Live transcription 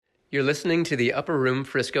You're listening to the Upper Room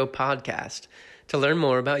Frisco podcast. To learn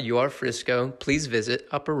more about your Frisco, please visit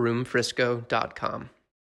upperroomfrisco.com.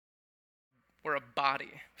 We're a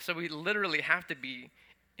body, so we literally have to be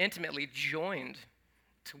intimately joined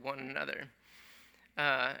to one another.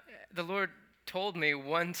 The Lord told me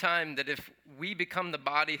one time that if we become the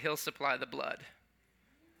body, He'll supply the blood.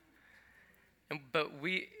 But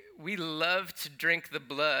we love to drink the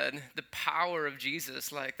blood, the power of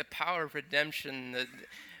Jesus, like the power of redemption, the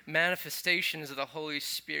manifestations of the Holy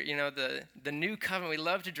Spirit, the new covenant. We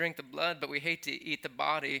love to drink the blood, but we hate to eat the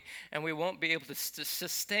body, and we won't be able to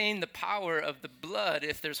sustain the power of the blood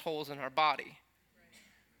if there's holes in our body.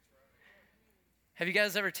 Have you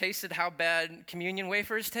guys ever tasted how bad communion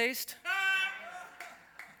wafers taste?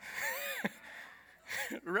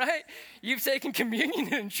 Right? You've taken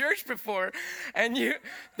communion in church before, and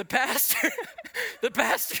the pastor's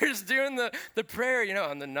doing the prayer,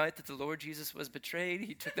 on the night that the Lord Jesus was betrayed,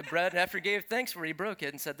 He took the bread, and after He gave thanks for it, He broke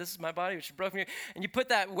it and said, "This is my body, which is broken for you." And you put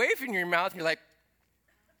that wafer in your mouth, and you're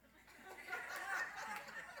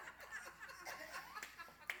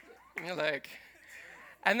like,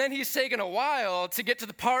 and then He's taken a while to get to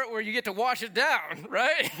the part where you get to wash it down,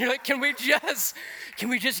 right? You're like, can we just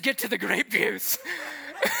get to the grape juice?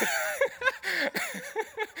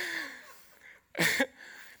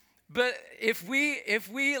 But if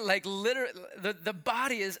we like literally, the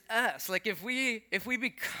body is us. Like if we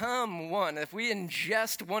become one, if we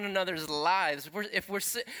ingest one another's lives, we're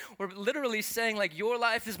literally saying like, your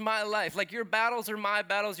life is my life, like your battles are my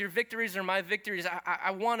battles, your victories are my victories.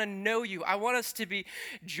 I want to know you. I want us to be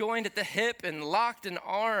joined at the hip and locked in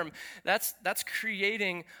arm. That's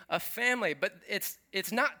creating a family, but it's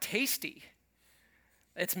not tasty.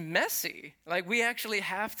 It's messy. Like we actually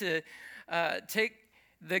have to take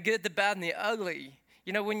the good, the bad, and the ugly.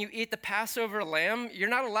 When you eat the Passover lamb, you're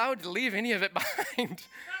not allowed to leave any of it behind.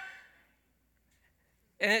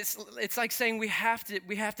 And it's like saying we have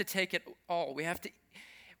to take it all. We have to,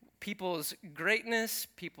 people's greatness,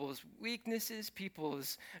 people's weaknesses,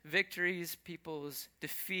 people's victories, people's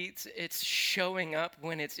defeats. It's showing up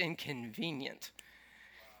when it's inconvenient.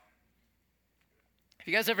 Have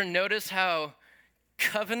you guys ever noticed how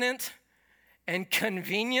covenant and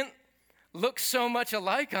convenient look so much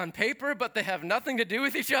alike on paper, but they have nothing to do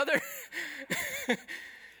with each other?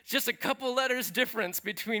 Just a couple letters difference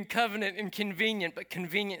between covenant and convenient, but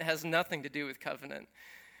convenient has nothing to do with covenant.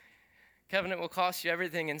 Covenant will cost you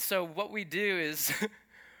everything. And so what we do is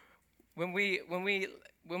when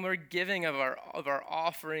we're giving of our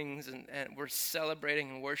offerings and we're celebrating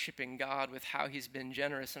and worshiping God with how He's been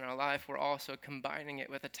generous in our life, we're also combining it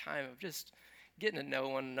with a time of just getting to know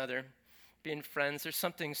one another, being friends. There's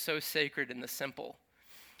something so sacred in the simple,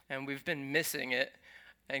 and we've been missing it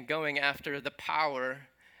and going after the power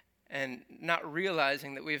and not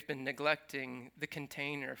realizing that we've been neglecting the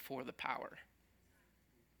container for the power.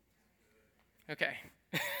 Okay.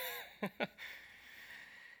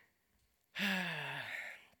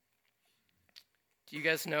 Do you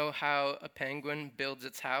guys know how a penguin builds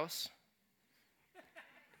its house?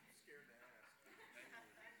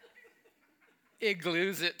 It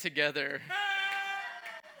glues it together.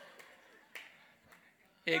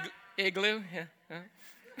 Igloo? Yeah. Huh?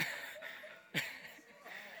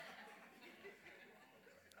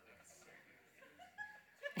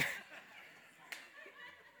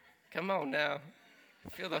 Come on now.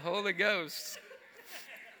 Feel the Holy Ghost.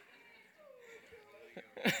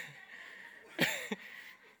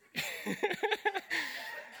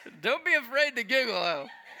 Don't be afraid to giggle, though.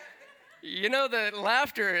 You know that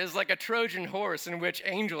laughter is like a Trojan horse in which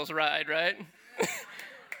angels ride, right?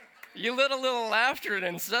 You let a little laughter in,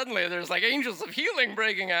 and suddenly there's like angels of healing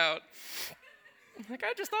breaking out. Like,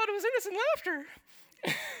 I just thought it was innocent laughter.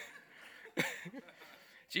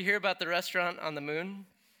 Did you hear about the restaurant on the moon?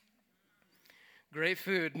 Great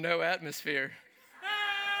food, no atmosphere.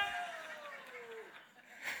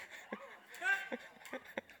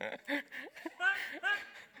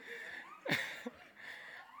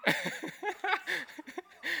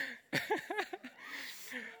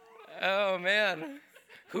 Oh, man.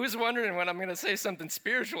 Who's wondering when I'm going to say something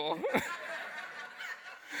spiritual?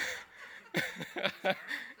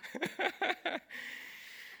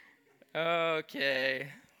 Okay.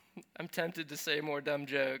 I'm tempted to say more dumb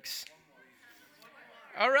jokes.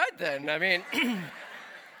 All right, then. I mean,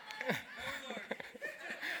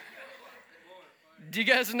 do you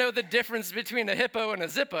guys know the difference between a hippo and a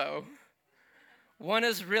zippo? One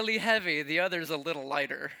is really heavy, the other's a little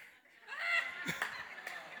lighter.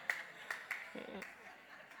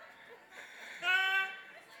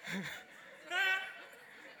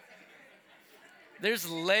 There's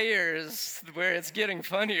layers where it's getting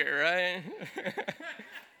funnier, right?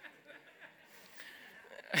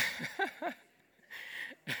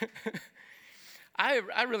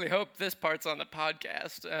 I really hope this part's on the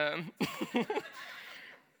podcast.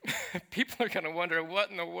 People are going to wonder,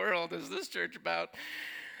 what in the world is this church about?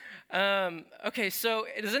 Okay, so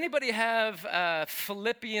does anybody have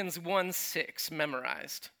Philippians 1:6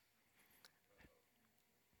 memorized?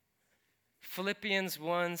 Philippians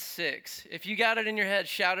 1:6. If you got it in your head,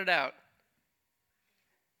 shout it out.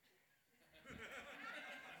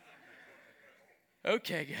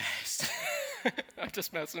 Okay, guys. I'm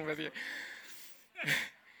just messing with you.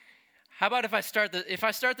 How about if I start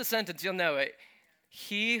the sentence, you'll know it.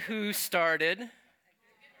 He who started.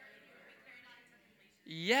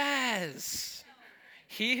 Yes.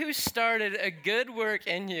 He who started a good work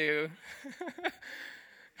in you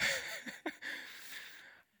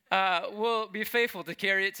will be faithful to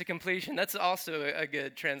carry it to completion. That's also a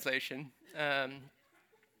good translation.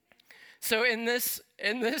 So in this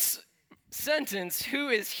sentence, who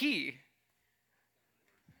is he?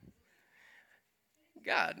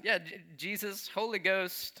 God. Yeah, Jesus, Holy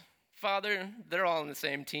Ghost, Father, they're all on the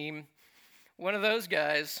same team. One of those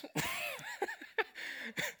guys,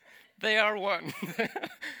 they are one.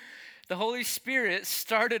 The Holy Spirit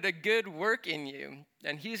started a good work in you,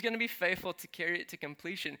 and he's going to be faithful to carry it to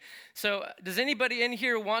completion. So does anybody in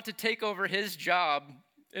here want to take over his job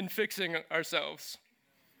in fixing ourselves?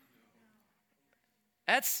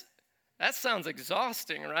 That sounds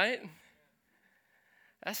exhausting, right?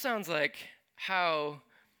 That sounds like how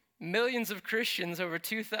millions of Christians over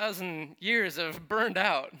 2,000 years have burned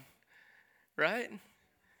out, right?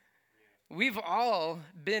 We've all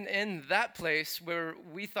been in that place where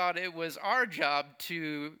we thought it was our job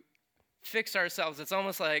to fix ourselves. It's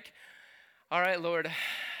almost like, all right, Lord,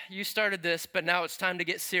 you started this, but now it's time to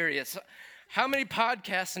get serious. How many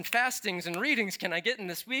podcasts and fastings and readings can I get in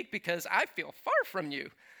this week? Because I feel far from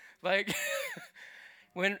you. Like,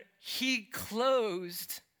 when he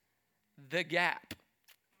closed the gap,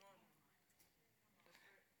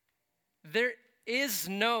 there is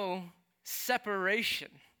no separation.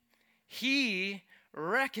 He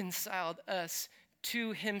reconciled us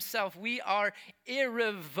to himself. We are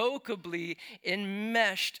irrevocably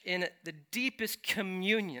enmeshed in the deepest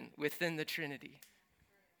communion within the Trinity.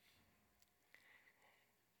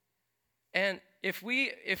 And if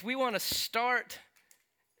we want to start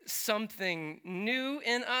something new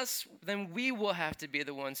in us, then we will have to be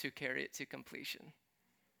the ones who carry it to completion.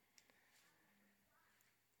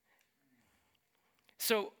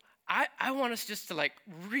 So I want us just to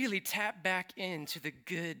really tap back into the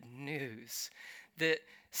good news that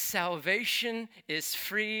salvation is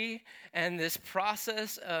free, and this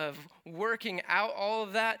process of working out all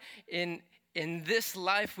of that in this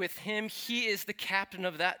life with him, he is the captain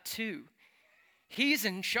of that too. He's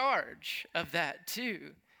in charge of that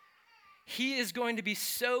too. He is going to be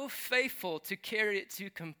so faithful to carry it to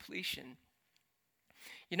completion.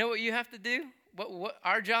 You know what you have to do? What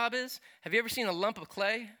our job is? Have you ever seen a lump of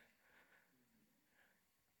clay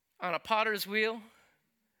on a potter's wheel?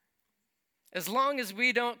 As long as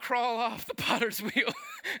we don't crawl off the potter's wheel,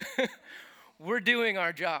 we're doing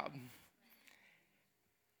our job.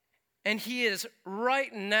 And he is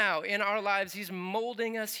right now in our lives. He's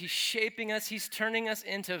molding us. He's shaping us. He's turning us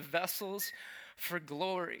into vessels for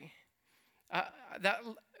glory.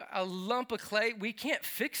 A lump of clay, we can't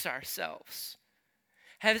fix ourselves.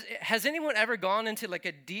 Has anyone ever gone into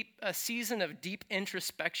a season of deep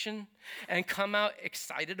introspection and come out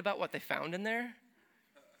excited about what they found in there?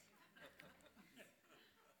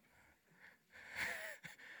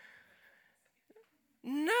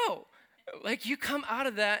 No. You come out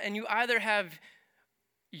of that and you either have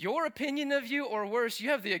your opinion of you, or worse, you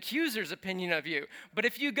have the accuser's opinion of you. But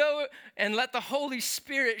if you go and let the Holy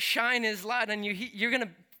Spirit shine his light on you,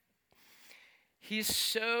 he's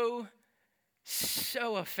so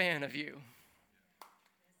a fan of you.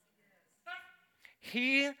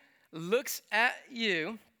 He looks at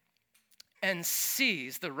you and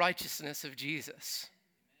sees the righteousness of Jesus.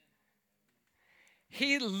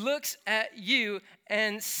 He looks at you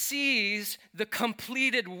and sees the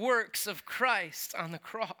completed works of Christ on the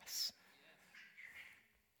cross.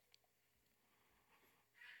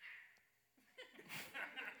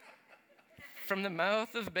 From the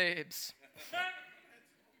mouth of babes.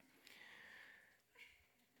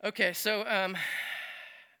 Okay, so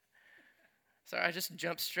sorry, I just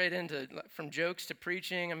jumped straight into from jokes to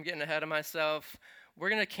preaching. I'm getting ahead of myself. We're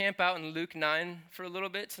going to camp out in Luke 9 for a little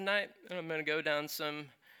bit tonight, and I'm going to go down some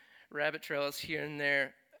rabbit trails here and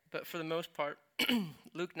there. But for the most part,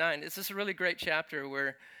 Luke 9, it's just a really great chapter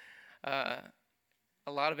where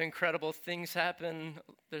a lot of incredible things happen.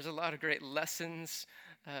 There's a lot of great lessons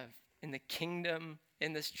in the kingdom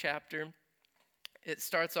in this chapter. It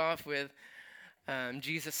starts off with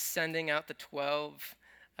Jesus sending out the 12,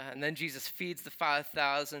 and then Jesus feeds the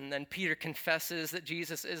 5,000. Then Peter confesses that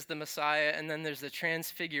Jesus is the Messiah, and then there's the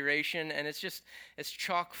transfiguration, and it's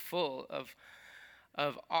chock full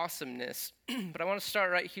of awesomeness. But I want to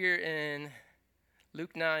start right here in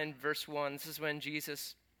Luke 9, verse 1. This is when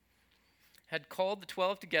Jesus had called the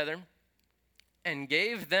 12 together and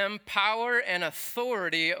gave them power and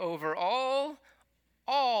authority over all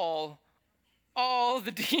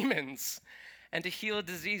the demons and to heal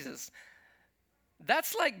diseases.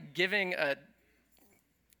 That's like giving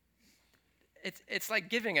it's like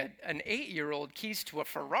giving an 8-year-old keys to a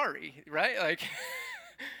Ferrari, right? Like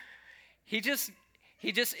he just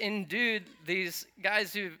endued these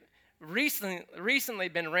guys who've recently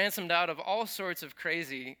been ransomed out of all sorts of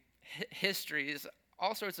crazy histories,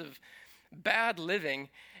 all sorts of bad living,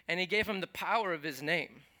 and he gave them the power of his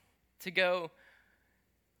name to go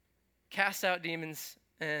cast out demons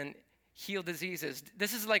and heal diseases.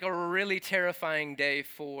 This is like a really terrifying day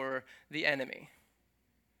for the enemy,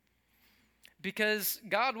 because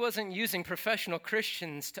God wasn't using professional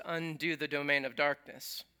Christians to undo the domain of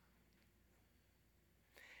darkness.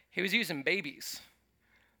 He was using babies,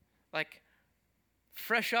 like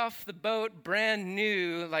fresh off the boat, brand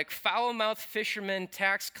new, like foul-mouthed fishermen,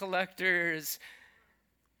 tax collectors,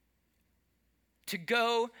 to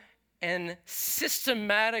go and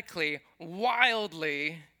systematically,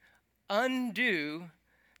 wildly undo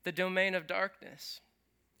the domain of darkness.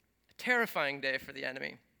 A terrifying day for the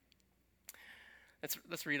enemy.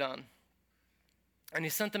 Let's read on. And he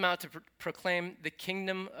sent them out to proclaim the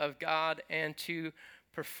kingdom of God and to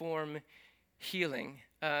perform healing.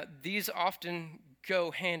 These often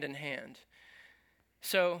go hand in hand.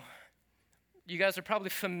 So you guys are probably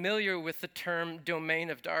familiar with the term domain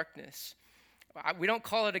of darkness. We don't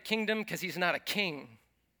call it a kingdom because he's not a king.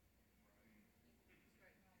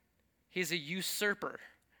 He's a usurper.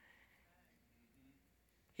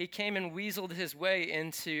 He came and weaseled his way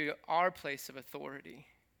into our place of authority.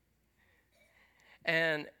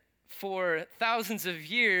 And for thousands of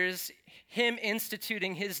years, him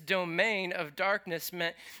instituting his domain of darkness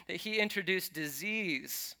meant that he introduced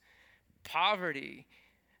disease, poverty,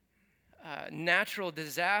 natural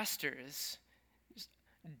disasters,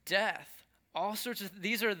 death, all sorts of,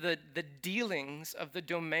 these are the dealings of the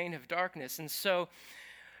domain of darkness. And so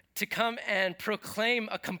to come and proclaim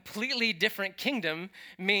a completely different kingdom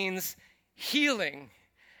means healing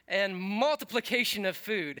and multiplication of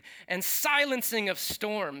food, and silencing of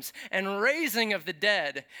storms, and raising of the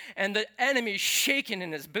dead, and the enemy shaking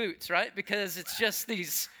in his boots, right? Because it's just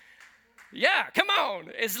these, yeah, come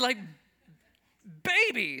on. It's like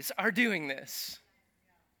babies are doing this.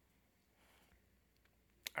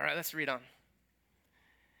 All right, let's read on.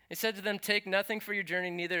 He said to them, "Take nothing for your journey,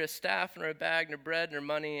 neither a staff, nor a bag, nor bread, nor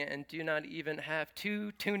money, and do not even have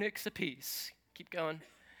 2 tunics apiece." Keep going.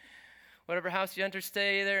 "Whatever house you enter,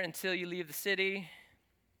 stay there until you leave the city.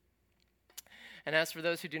 And as for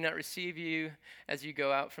those who do not receive you as you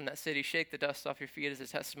go out from that city, shake the dust off your feet as a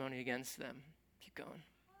testimony against them." Keep going.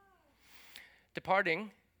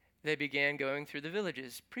 "Departing, they began going through the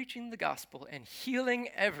villages, preaching the gospel and healing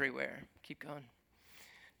everywhere." Keep going.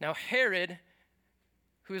 "Now Herod,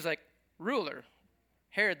 who is like ruler,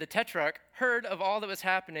 Herod the Tetrarch, heard of all that was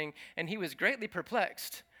happening, and he was greatly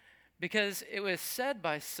perplexed, because it was said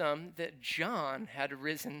by some that John had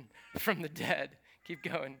risen from the dead." Keep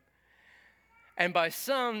going. "And by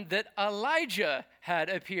some that Elijah had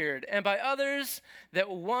appeared, and by others that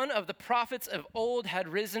one of the prophets of old had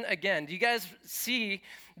risen again." Do you guys see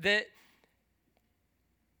that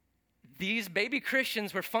these baby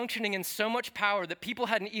Christians were functioning in so much power that people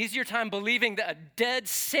had an easier time believing that a dead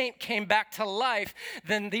saint came back to life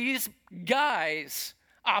than these guys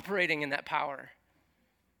operating in that power?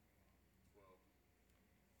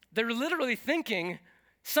 They're literally thinking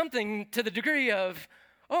something to the degree of,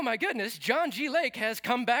 "Oh my goodness, John G. Lake has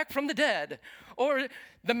come back from the dead," or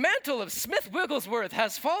 "the mantle of Smith Wigglesworth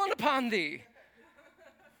has fallen upon thee."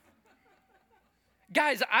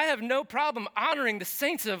 Guys, I have no problem honoring the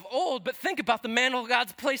saints of old, but think about the mantle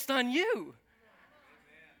God's placed on you. Amen.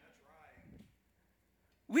 That's right.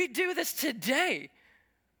 We do this today.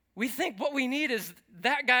 We think what we need is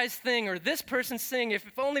that guy's thing or this person's thing.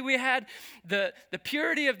 If only we had the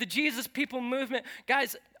purity of the Jesus people movement.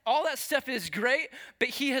 Guys, all that stuff is great, but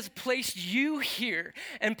he has placed you here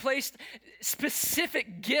and placed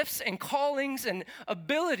specific gifts and callings and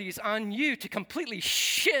abilities on you to completely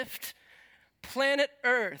shift planet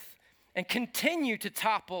Earth and continue to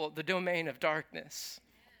topple the domain of darkness.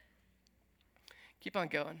 Keep on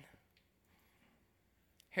going.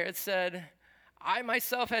 Herod said, I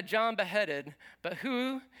myself had John beheaded, but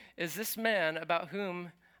who is this man about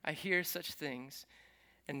whom I hear such things?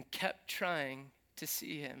 And kept trying to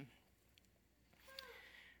see him.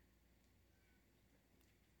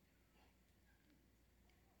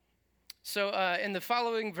 So in the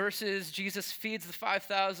following verses, Jesus feeds the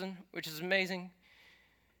 5,000, which is amazing.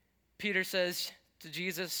 Peter says to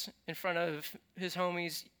Jesus in front of his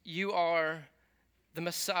homies, you are the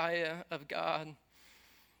Messiah of God.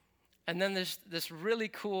 And then there's this really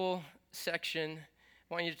cool section.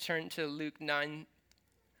 I want you to turn to Luke 9.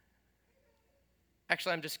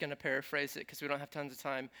 Actually, I'm just going to paraphrase it because we don't have tons of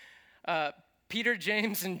time. Peter,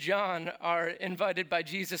 James, and John are invited by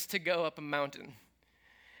Jesus to go up a mountain.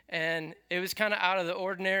 And it was kind of out of the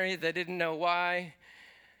ordinary. They didn't know why.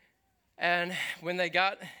 And when they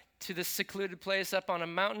got to this secluded place up on a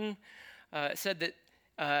mountain, it said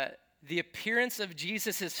that the appearance of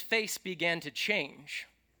Jesus' face began to change.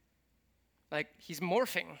 Like he's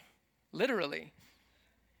morphing, literally.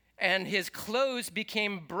 And his clothes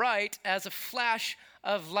became bright as a flash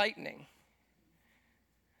of lightning.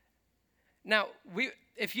 Now,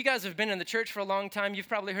 if you guys have been in the church for a long time, you've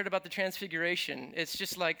probably heard about the Transfiguration. It's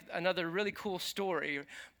just like another really cool story.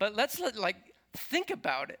 But let's think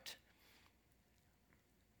about it.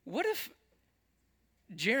 What if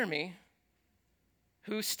Jeremy,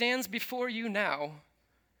 who stands before you now,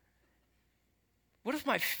 what if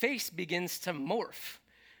my face begins to morph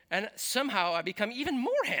and somehow I become even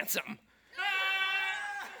more handsome?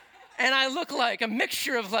 And I look like a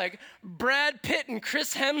mixture of like Brad Pitt and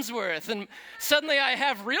Chris Hemsworth, and suddenly I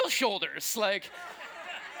have real shoulders. Like,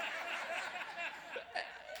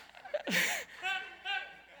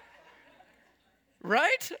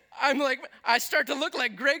 right? I start to look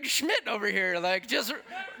like Greg Schmidt over here, like just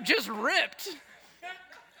ripped.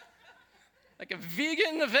 Like a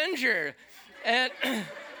vegan Avenger. And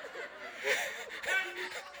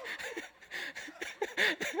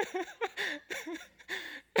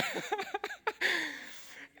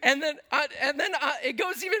and then it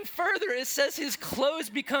goes even further. It says his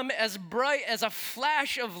clothes become as bright as a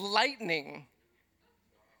flash of lightning.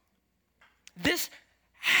 This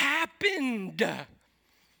happened.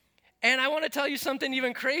 And I want to tell you something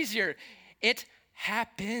even crazier. It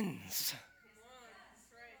happens.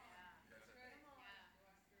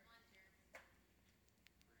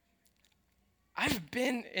 I've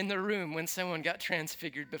been in the room when someone got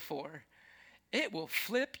transfigured before. It will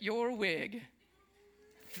flip your wig.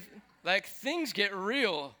 Like, things get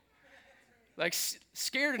real. Like,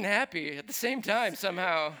 scared and happy at the same time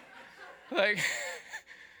somehow. Like,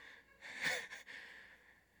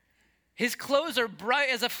 his clothes are bright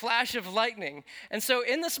as a flash of lightning. And so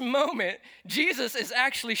in this moment, Jesus is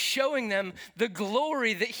actually showing them the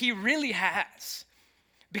glory that he really has.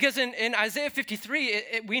 Because in Isaiah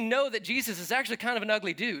 53, we know that Jesus is actually kind of an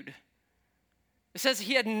ugly dude. It says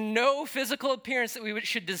he had no physical appearance that we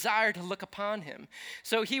should desire to look upon him.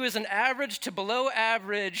 So he was an average to below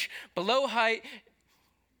average, below height,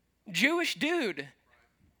 Jewish dude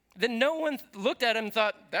that no one looked at him and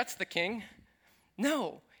thought, that's the king.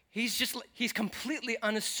 No, he's completely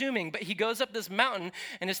unassuming. But he goes up this mountain,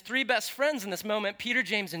 and his three best friends in this moment, Peter,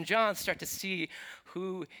 James, and John, start to see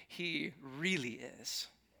who he really is.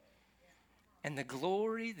 And the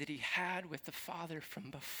glory that he had with the Father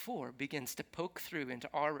from before begins to poke through into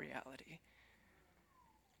our reality.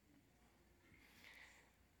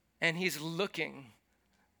 And he's looking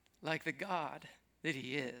like the God that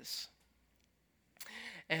he is.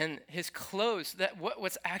 And his clothes,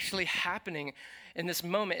 what's actually happening in this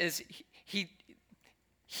moment is he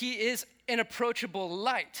is an approachable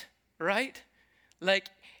light, right? Like,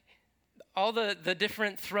 all the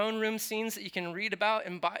different throne room scenes that you can read about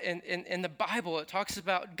in the Bible, it talks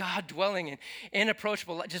about God dwelling in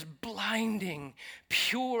inapproachable light, just blinding,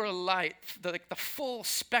 pure light, the full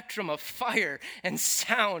spectrum of fire and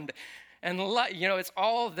sound and light. It's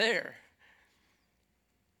all there.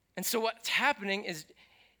 And so what's happening is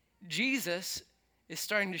Jesus is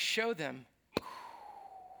starting to show them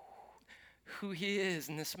who he is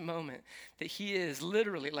in this moment, that he is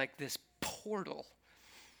literally like this portal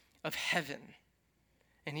of heaven,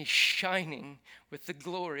 and he's shining with the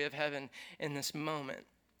glory of heaven in this moment.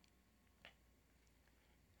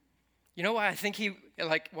 You know why I think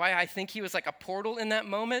he was like a portal in that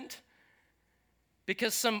moment?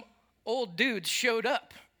 Because some old dudes showed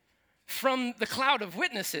up from the cloud of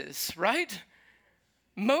witnesses, right?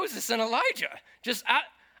 Moses and Elijah, just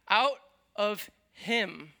out of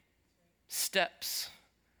him steps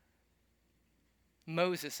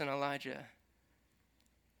Moses and Elijah.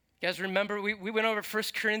 You guys remember we went over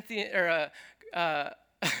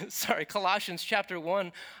Colossians chapter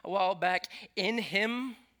 1 a while back. In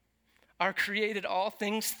him are created all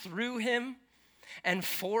things, through him and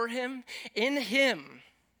for him. In him,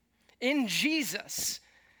 in Jesus,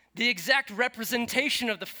 the exact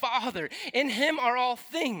representation of the Father. In him are all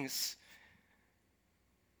things.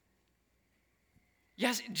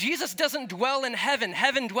 Yes, Jesus doesn't dwell in heaven.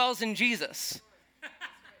 Heaven dwells in Jesus.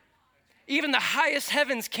 Even the highest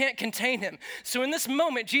heavens can't contain him. So in this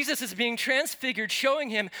moment, Jesus is being transfigured, showing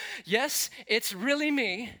him, yes, it's really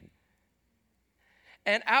me.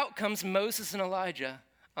 And out comes Moses and Elijah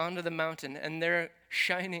onto the mountain, and they're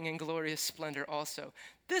shining in glorious splendor also.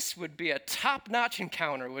 This would be a top-notch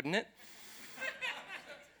encounter, wouldn't it?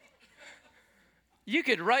 You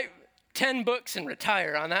could write 10 books and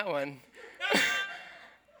retire on that one.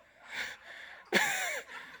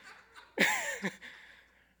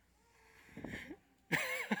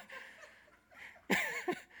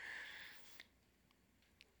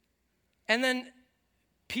 And then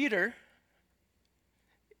Peter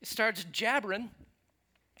starts jabbering,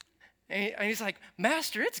 and he's like,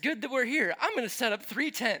 Master, it's good that we're here. I'm going to set up 3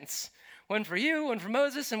 tents, one for you, one for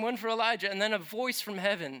Moses, and one for Elijah. And then a voice from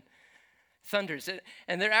heaven thunders,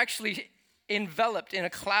 and they're actually enveloped in a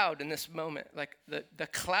cloud in this moment, like the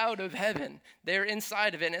cloud of heaven. They're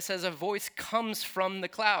inside of it, and it says a voice comes from the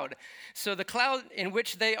cloud. So the cloud in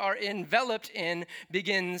which they are enveloped in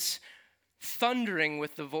begins thundering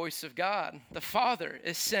with the voice of God. The Father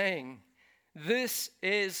is saying, this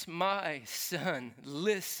is my Son.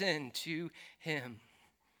 Listen to him.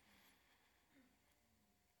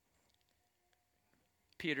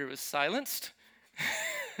 Peter was silenced.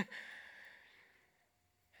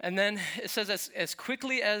 And then it says as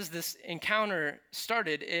quickly as this encounter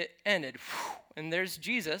started, it ended. And there's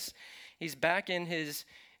Jesus. He's back in his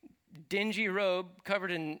dingy robe covered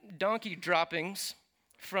in donkey droppings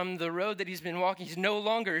from the road that he's been walking. He's no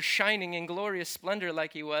longer shining in glorious splendor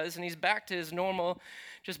like he was, and he's back to his normal,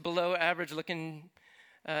 just below average looking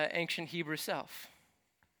ancient Hebrew self.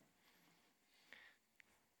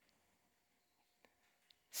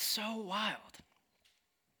 So wild.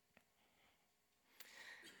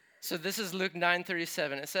 So this is Luke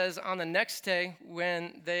 9:37. It says, on the next day,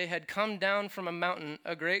 when they had come down from a mountain,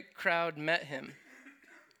 a great crowd met him.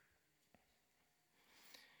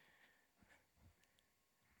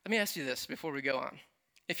 Let me ask you this before we go on.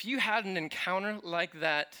 If you had an encounter like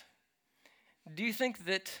that, do you think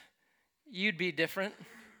that you'd be different?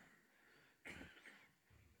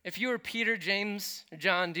 If you were Peter, James,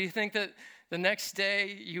 John, do you think that the next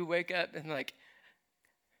day you wake up and like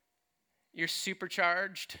you're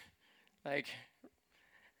supercharged? Like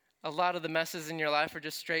a lot of the messes in your life are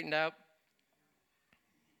just straightened out?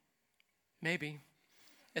 Maybe.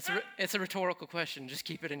 It's a rhetorical question. Just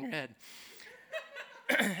keep it in your head.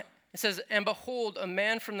 It says, and behold, a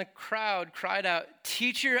man from the crowd cried out,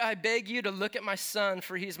 Teacher, I beg you to look at my son,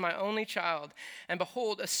 for he is my only child. And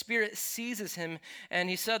behold, a spirit seizes him, and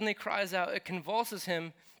he suddenly cries out. It convulses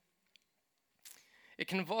him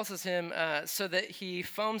so that he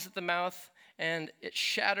foams at the mouth, and it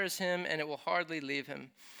shatters him, and it will hardly leave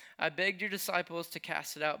him. I begged your disciples to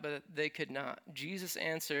cast it out, but they could not. Jesus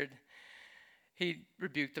answered. He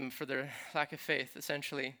rebuked them for their lack of faith,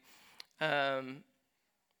 essentially.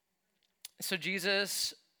 So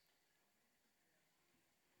Jesus,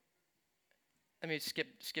 let me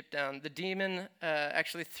skip down. The demon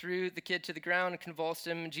actually threw the kid to the ground and convulsed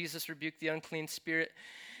him. Jesus rebuked the unclean spirit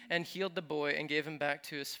and healed the boy and gave him back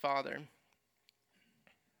to his father.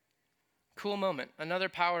 Cool moment. Another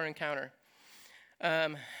power encounter.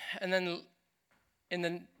 And then in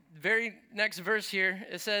the very next verse here,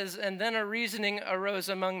 it says, and then a reasoning arose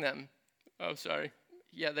among them. Oh, sorry.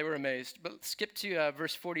 Yeah, they were amazed. But skip to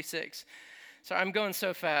verse 46. Sorry, I'm going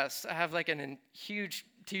so fast. I have like a huge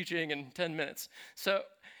teaching in 10 minutes. So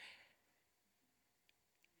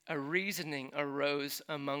a reasoning arose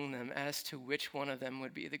among them as to which one of them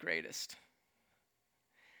would be the greatest.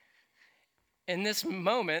 In this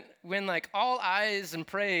moment, when like all eyes and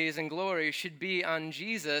praise and glory should be on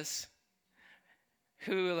Jesus,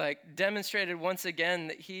 who like demonstrated once again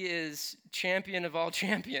that he is champion of all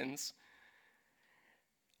champions,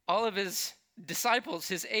 all of his disciples,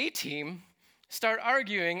 his A-team, start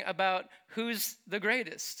arguing about who's the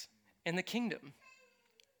greatest in the kingdom.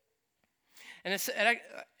 And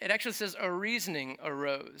it actually says a reasoning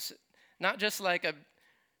arose, not just like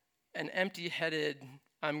an empty-headed,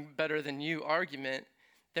 I'm better than you argument.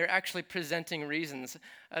 They're actually presenting reasons.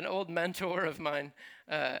 An old mentor of mine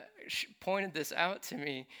pointed this out to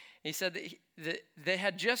me. He said that they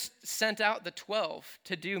had just sent out the 12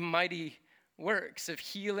 to do mighty works of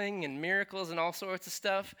healing and miracles and all sorts of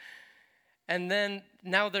stuff. And then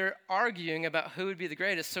now they're arguing about who would be the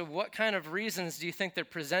greatest. So what kind of reasons do you think they're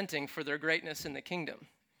presenting for their greatness in the kingdom?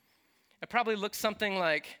 It probably looks something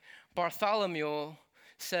like Bartholomew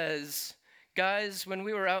says, guys, when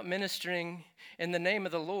we were out ministering in the name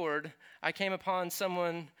of the Lord, I came upon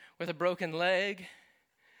someone with a broken leg,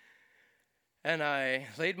 and I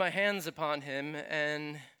laid my hands upon him,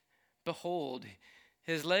 and behold,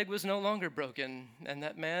 his leg was no longer broken, and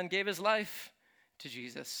that man gave his life to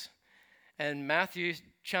Jesus. And Matthew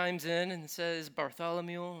chimes in and says,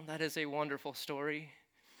 Bartholomew, that is a wonderful story.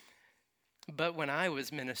 But when I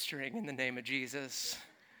was ministering in the name of Jesus,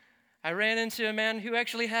 I ran into a man who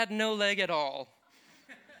actually had no leg at all.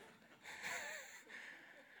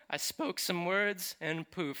 I spoke some words, and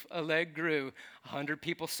poof, a leg grew. 100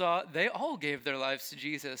 people saw it. They all gave their lives to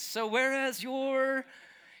Jesus. So whereas your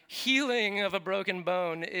healing of a broken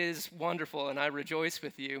bone is wonderful, and I rejoice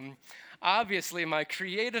with you, obviously my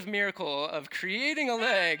creative miracle of creating a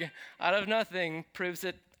leg out of nothing proves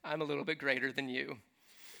that I'm a little bit greater than you.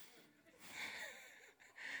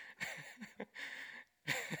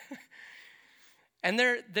 And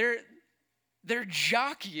they're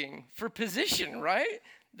jockeying for position, right?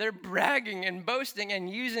 They're bragging and boasting and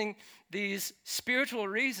using these spiritual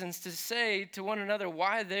reasons to say to one another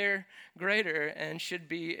why they're greater and should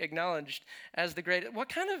be acknowledged as the greatest. What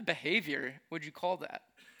kind of behavior would you call that?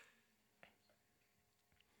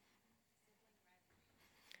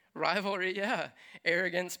 Rivalry, yeah.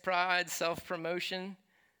 Arrogance, pride, self-promotion.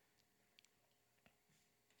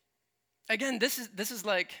 Again, this is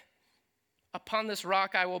like, upon this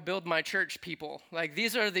rock I will build my church, people. Like,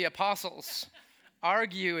 these are the apostles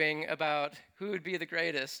arguing about who would be the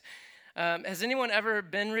greatest. Has anyone ever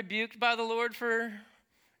been rebuked by the Lord for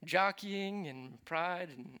jockeying and pride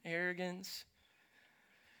and arrogance?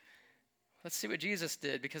 Let's see what Jesus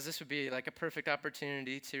did, because this would be like a perfect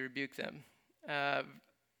opportunity to rebuke them.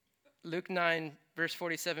 Luke 9, verse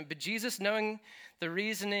 47, but Jesus, knowing the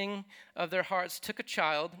reasoning of their hearts, took a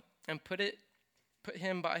child and put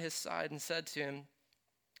him by his side and said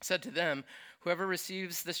to them, whoever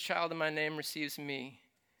receives this child in my name receives me.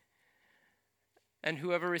 And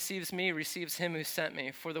whoever receives me receives him who sent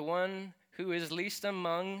me. For the one who is least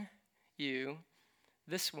among you,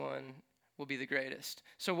 this one will be the greatest.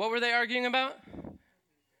 So what were they arguing about?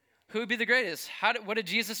 Who would be the greatest? What did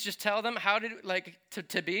Jesus just tell them? How did,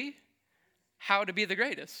 to be? How to be the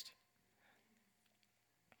greatest?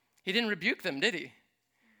 He didn't rebuke them, did he?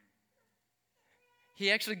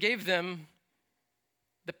 He actually gave them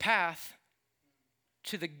the path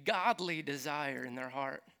to the godly desire in their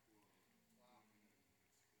heart.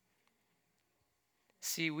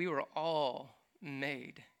 See, we were all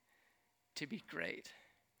made to be great.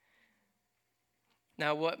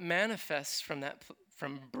 Now, what manifests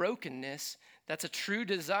from brokenness, that's a true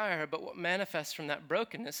desire, but what manifests from that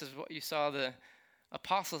brokenness is what you saw the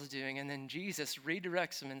apostles doing, and then Jesus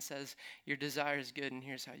redirects them and says, your desire is good, and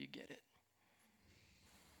here's how you get it.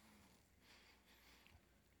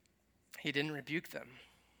 He didn't rebuke them.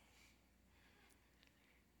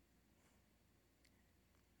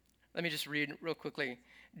 Let me just read real quickly.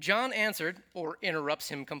 John answered, or interrupts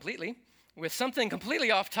him completely, with something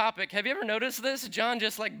completely off topic. Have you ever noticed this? John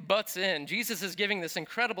just butts in. Jesus is giving this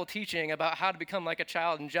incredible teaching about how to become like a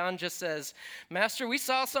child, and John just says, Master, we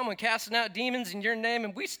saw someone casting out demons in your name,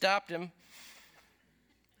 and we stopped him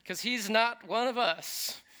because he's not one of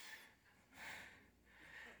us.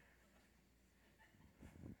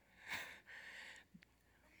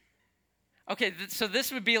 Okay, so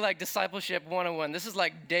this would be like discipleship 101. This is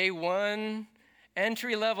like day one,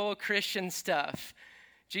 entry-level Christian stuff.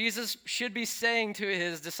 Jesus should be saying to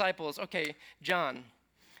his disciples, okay, John,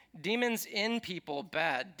 demons in people,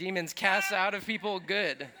 bad. Demons cast out of people,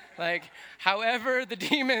 good. However the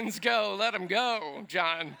demons go, let them go,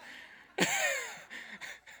 John.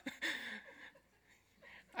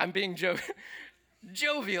 I'm being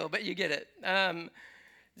jovial, but you get it.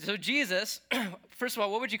 So Jesus, first of all,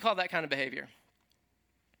 what would you call that kind of behavior?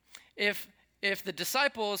 If the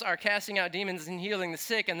disciples are casting out demons and healing the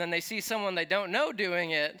sick, and then they see someone they don't know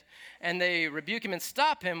doing it, and they rebuke him and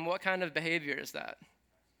stop him, what kind of behavior is that?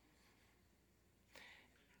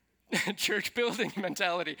 Church building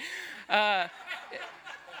mentality.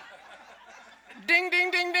 Ding, ding,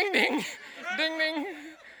 ding, ding, ding. Ding, ding.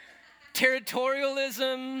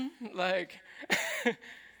 Territorialism,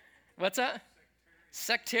 what's that?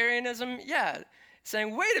 Sectarianism, yeah.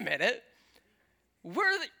 Saying, wait a minute,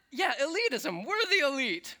 elitism. We're the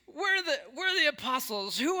elite. We're the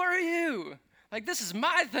apostles. Who are you? Like, this is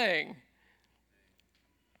my thing.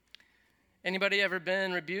 Anybody ever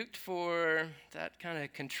been rebuked for that kind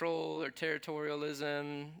of control or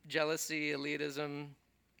territorialism, jealousy, elitism?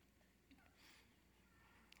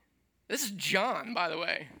 This is John, by the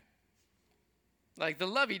way. Like the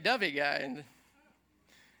lovey-dovey guy.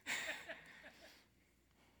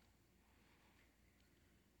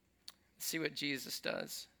 Let's see what Jesus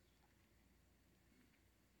does.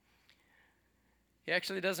 He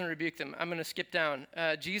actually doesn't rebuke them. I'm going to skip down.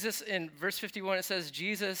 Jesus, in verse 51, it says,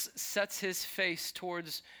 Jesus sets his face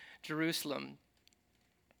towards Jerusalem.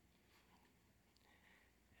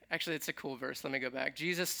 Actually, it's a cool verse. Let me go back.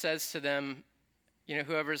 Jesus says to them,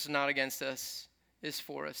 whoever's not against us is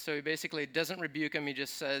for us. So he basically doesn't rebuke them. He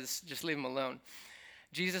just says, just leave them alone.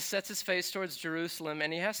 Jesus sets his face towards Jerusalem,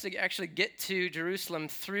 and he has to actually get to Jerusalem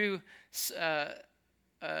through a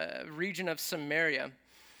region of Samaria.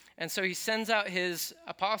 And so he sends out his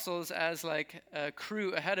apostles as like a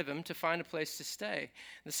crew ahead of him to find a place to stay.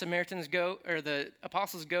 The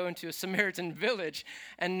apostles go into a Samaritan village,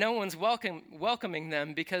 and no one's welcoming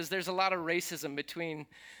them because there's a lot of racism between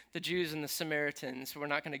the Jews and the Samaritans we're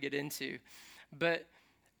not going to get into. But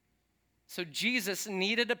so Jesus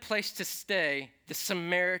needed a place to stay. The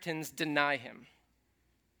Samaritans deny him.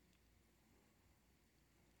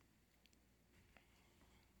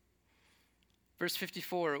 Verse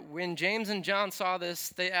 54, when James and John saw this,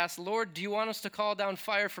 they asked, Lord, do you want us to call down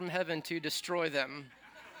fire from heaven to destroy them?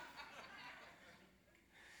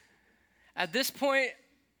 At this point,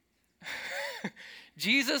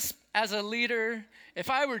 Jesus as a leader, if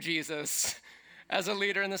I were Jesus as a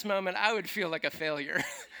leader in this moment, I would feel like a failure.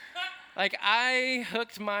 Like I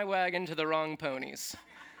hooked my wagon to the wrong ponies.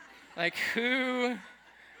 Like who?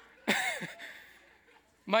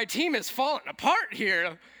 My team is falling apart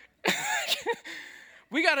here.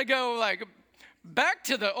 We got to go like back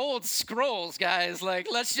to the old scrolls, guys. Like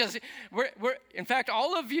let's just we're in fact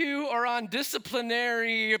all of you are on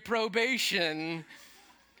disciplinary probation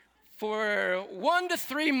for 1 to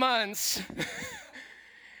 3 months.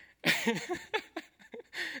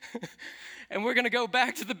 And we're going to go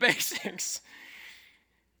back to the basics.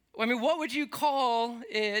 I mean, what would you call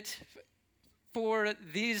it for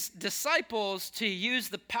these disciples to use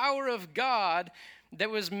the power of God that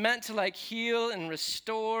was meant to like heal and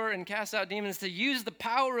restore and cast out demons, to use the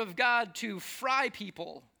power of God to fry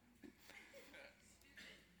people?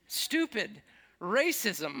 Stupid,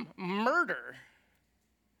 racism, murder,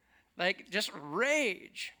 like just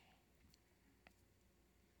rage.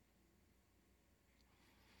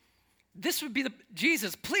 This would be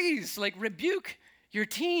Jesus, please, like rebuke your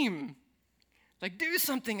team. Like do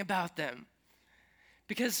something about them.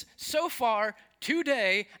 Because so far,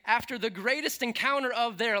 today, after the greatest encounter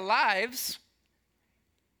of their lives,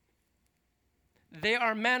 they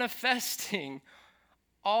are manifesting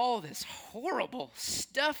all this horrible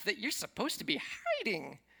stuff that you're supposed to be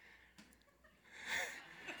hiding.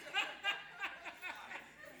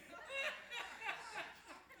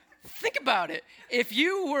 Think about it. If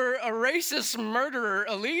you were a racist, murderer,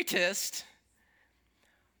 elitist,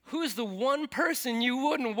 who's the one person you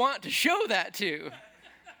wouldn't want to show that to?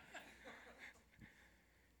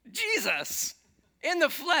 Jesus, in the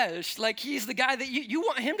flesh. Like he's the guy that you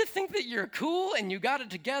want him to think that you're cool and you got it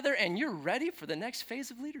together and you're ready for the next phase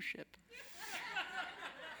of leadership.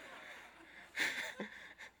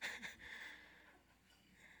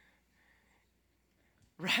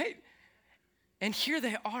 Right? And here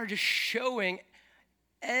they are just showing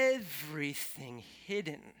everything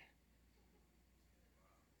hidden.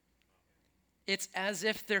 It's as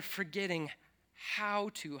if they're forgetting how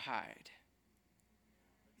to hide.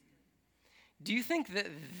 Do you think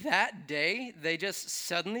that day they just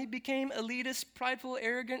suddenly became elitist, prideful,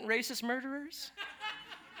 arrogant, racist murderers?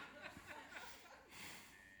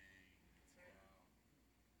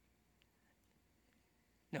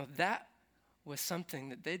 No, that was something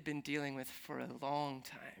that they'd been dealing with for a long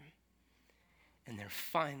time. And they're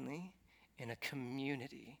finally in a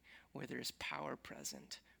community where there's power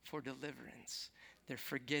present for deliverance. They're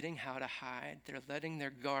forgetting how to hide. They're letting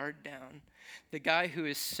their guard down. The guy who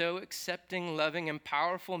is so accepting, loving, and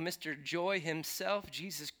powerful, Mr. Joy himself,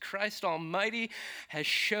 Jesus Christ Almighty, has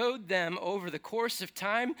showed them over the course of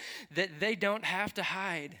time that they don't have to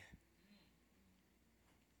hide.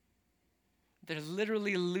 They're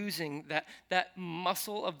literally losing that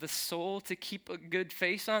muscle of the soul to keep a good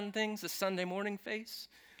face on things, the Sunday morning face.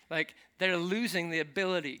 Like they're losing the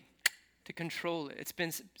ability to control it. It's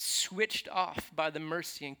been switched off by the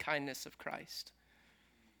mercy and kindness of Christ.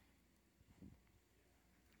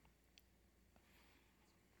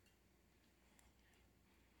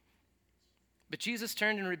 But Jesus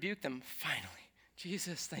turned and rebuked them, finally.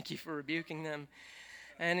 Jesus, thank you for rebuking them.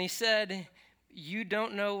 And he said, you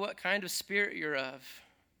don't know what kind of spirit you're of.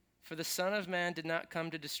 For the Son of Man did not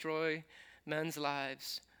come to destroy men's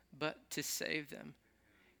lives, but to save them.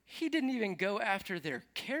 He didn't even go after their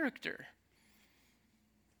character.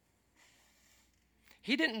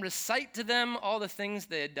 He didn't recite to them all the things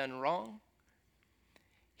they had done wrong.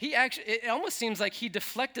 It almost seems like he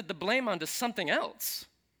deflected the blame onto something else.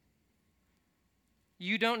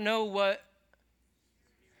 You don't know what.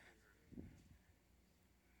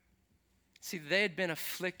 See, they had been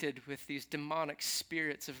afflicted with these demonic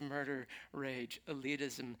spirits of murder, rage,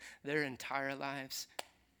 elitism their entire lives.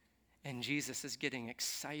 And Jesus is getting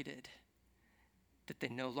excited that they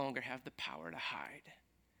no longer have the power to hide.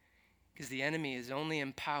 Because the enemy is only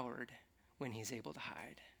empowered when he's able to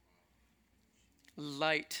hide.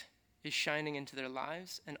 Light is shining into their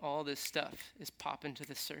lives, and all this stuff is popping to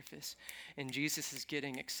the surface. And Jesus is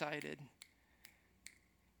getting excited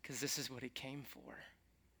because this is what he came for,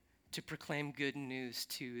 to proclaim good news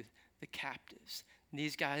to the captives.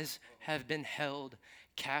 These guys have been held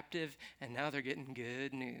captive, and now they're getting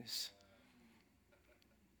good news.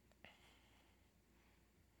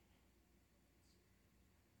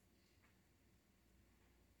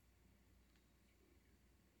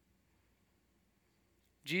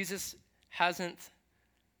 Jesus hasn't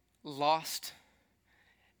lost,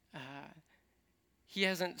 he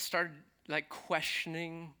hasn't started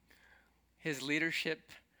questioning his leadership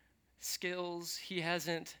skills. He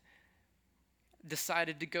hasn't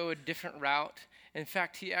decided to go a different route. In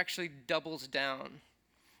fact, he actually doubles down.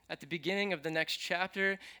 At the beginning of the next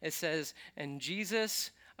chapter, it says, and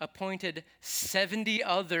Jesus appointed 70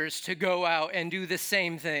 others to go out and do the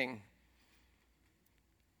same thing.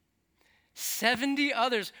 70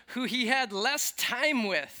 others who he had less time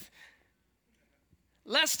with,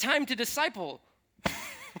 less time to disciple,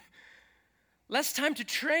 less time to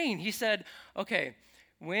train. He said, okay,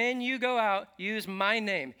 when you go out, use my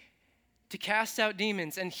name to cast out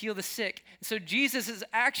demons and heal the sick. So Jesus is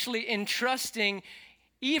actually entrusting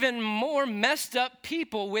even more messed up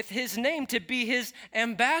people with his name to be his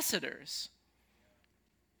ambassadors.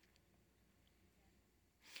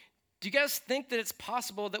 Do you guys think that it's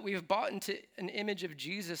possible that we've bought into an image of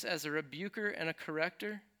Jesus as a rebuker and a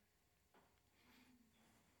corrector?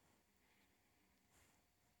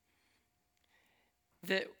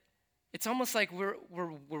 That it's almost like we're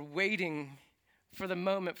waiting for the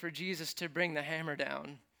moment for Jesus to bring the hammer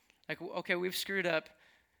down. Like, okay, we've screwed up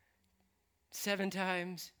 7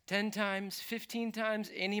 times, 10 times, 15 times.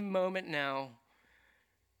 Any moment now,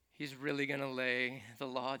 he's really going to lay the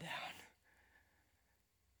law down.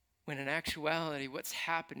 When in actuality, what's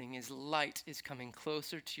happening is light is coming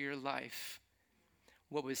closer to your life.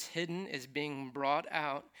 What was hidden is being brought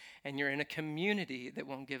out, and you're in a community that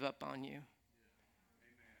won't give up on you.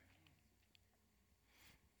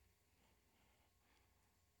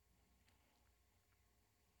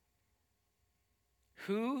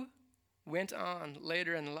 Who went on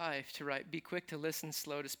later in life to write, be quick to listen,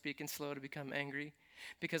 slow to speak, and slow to become angry,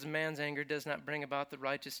 because man's anger does not bring about the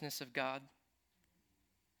righteousness of God?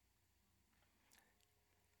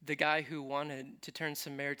 The guy who wanted to turn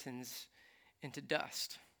Samaritans into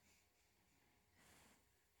dust.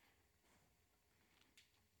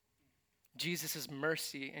 Jesus'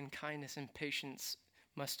 mercy and kindness and patience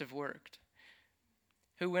must have worked.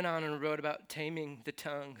 Who went on and wrote about taming the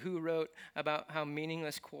tongue? Who wrote about how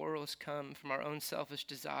meaningless quarrels come from our own selfish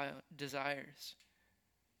desires?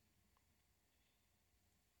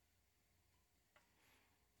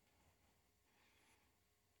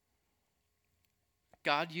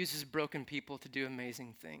 God uses broken people to do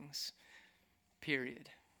amazing things, period.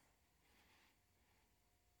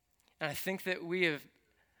 And I think that we have,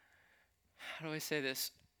 how do I say this,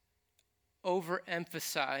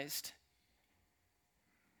 overemphasized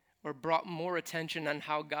or brought more attention on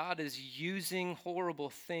how God is using horrible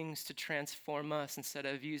things to transform us instead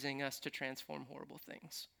of using us to transform horrible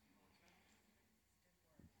things.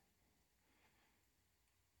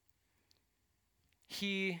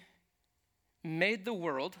 He made the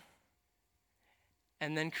world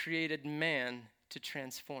and then created man to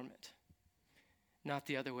transform it, not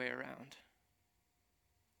the other way around.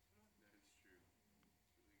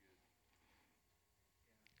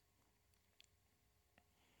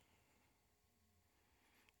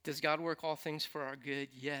 Does God work all things for our good?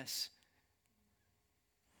 Yes.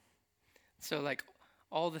 So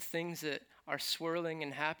all the things that are swirling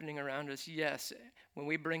and happening around us, yes, when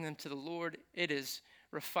we bring them to the Lord, it is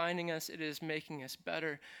refining us, it is making us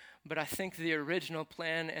better. But I think the original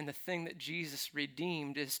plan and the thing that Jesus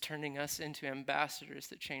redeemed is turning us into ambassadors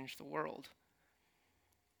that change the world.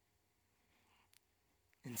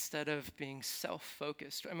 instead of being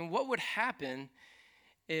self-focused. I mean, what would happen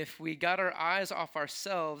if we got our eyes off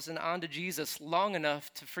ourselves and onto Jesus long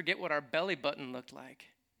enough to forget what our belly button looked like?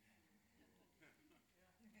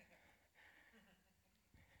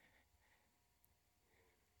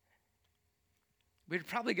 We'd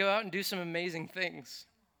probably go out and do some amazing things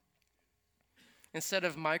instead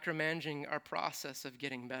of micromanaging our process of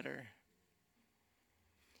getting better.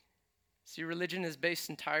 See, religion is based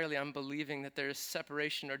entirely on believing that there is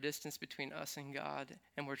separation or distance between us and God,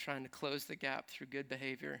 and we're trying to close the gap through good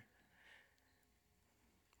behavior.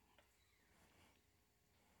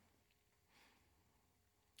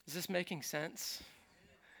 Is this making sense?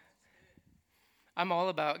 I'm all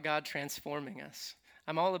about God transforming us.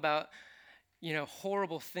 I'm all about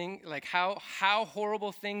horrible thing, like how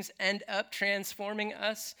horrible things end up transforming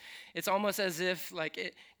us. It's almost as if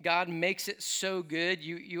God makes it so good,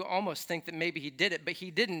 you almost think that maybe he did it, but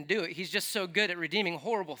he didn't do it. He's just so good at redeeming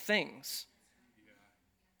horrible things.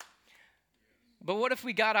 But what if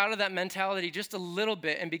we got out of that mentality just a little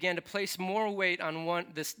bit and began to place more weight on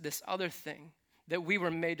this other thing, that we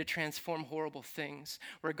were made to transform horrible things,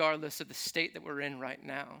 regardless of the state that we're in right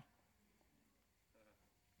now?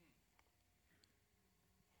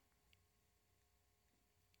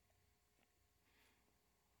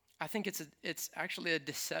 I think it's actually a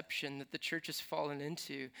deception that the church has fallen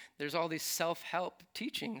into. There's all these self-help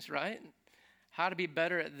teachings, right? How to be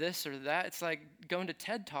better at this or that. It's like going to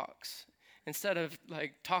TED Talks instead of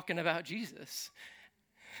talking about Jesus.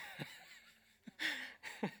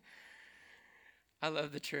 I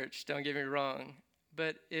love the church, don't get me wrong.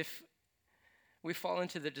 But if we fall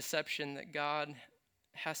into the deception that God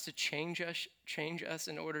has to change us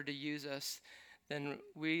in order to use us, then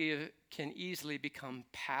we can easily become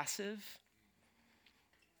passive,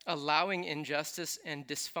 allowing injustice and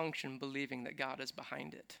dysfunction, believing that God is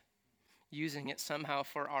behind it, using it somehow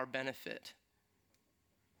for our benefit.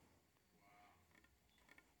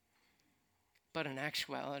 But in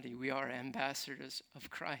actuality, we are ambassadors of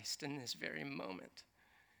Christ in this very moment.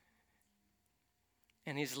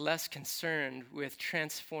 And he's less concerned with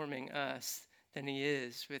transforming us than he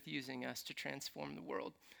is with using us to transform the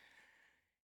world.